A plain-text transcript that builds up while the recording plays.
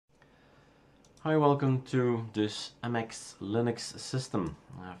Hi, welcome to this MX Linux system.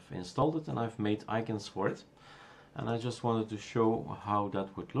 I've installed it and I've made icons for it, and I just wanted to show how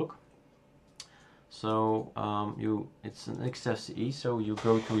that would look. So it's an XFCE, so you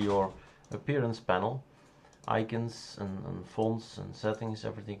go to your appearance panel, icons and fonts and settings,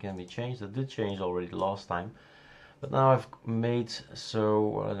 everything can be changed. It did change already last time, but now I've made,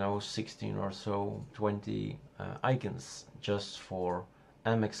 so I don't know, 16 or so, 20 icons just for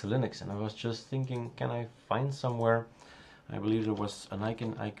MX Linux, and I was just thinking, can I find somewhere? I believe there was an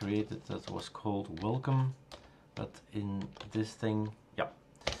icon I created that was called welcome, but in this thing, yeah,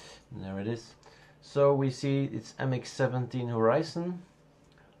 there it is. So we see it's MX-17 Horizon,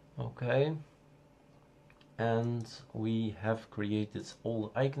 okay, and we have created all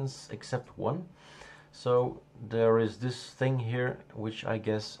the icons except one. So there is this thing here which I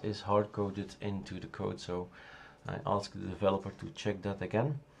guess is hard-coded into the code, so I asked the developer to check that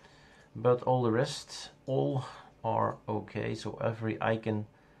again, but all the rest all are okay. So every icon,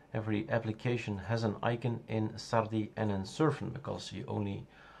 every application has an icon in Sardi and in Surfn, because you're only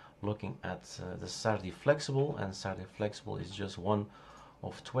looking at the Sardi flexible, and Sardi flexible is just one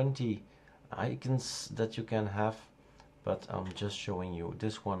of 20 icons that you can have, but I'm just showing you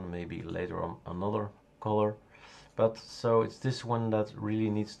this one, maybe later on another color. But so it's this one that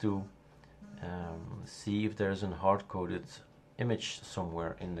really needs to see if there's a hard-coded image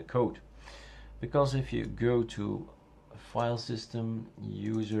somewhere in the code, because if you go to file system,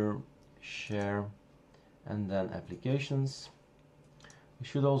 user, share, and then applications, it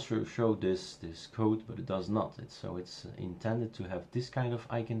should also show this code, but it does not. It's intended to have this kind of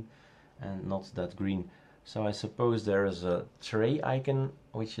icon and not that green. So I suppose there is a tray icon,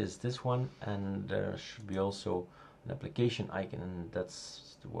 which is this one, and there should be also an application icon, and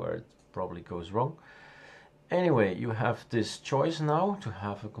that's where it probably goes wrong. Anyway, you have this choice now to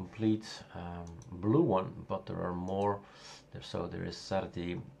have a complete blue one, but there are more. So there is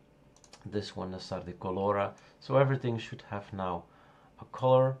Sardi, this one is Sardi Colora. So everything should have now a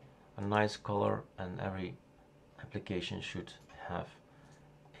color, a nice color, and every application should have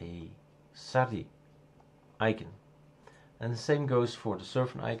a Sardi icon. And the same goes for the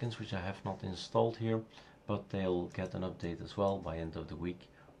Surfn icons, which I have not installed here, but they'll get an update as well by end of the week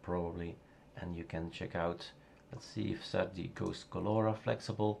probably, and you can check out. Let's see if Sardi Ghost Colora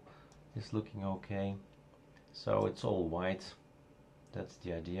flexible is looking okay. So it's all white, that's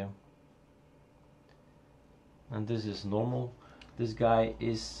the idea. And this is normal. This guy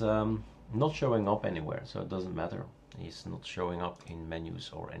is not showing up anywhere, so it doesn't matter. He's not showing up in menus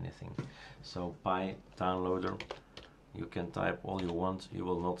or anything. So by downloader, you can type all you want, he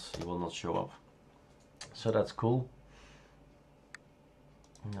will not show up. So that's cool.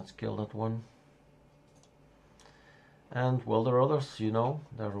 Let's kill that one. And well, there are others, you know,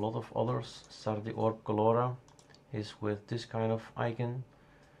 there are a lot of others. Sardi Orb Colora is with this kind of icon,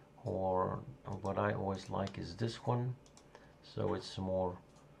 or what I always like is this one. So it's more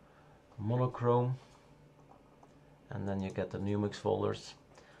monochrome, and then you get the Numix folders.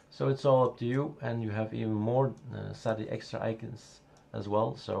 So it's all up to you, and you have even more Sardi extra icons as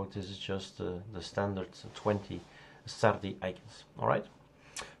well. So this is just the standard 20 Sardi icons. Alright,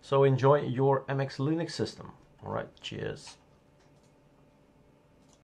 so enjoy your MX Linux system. Alright, cheers.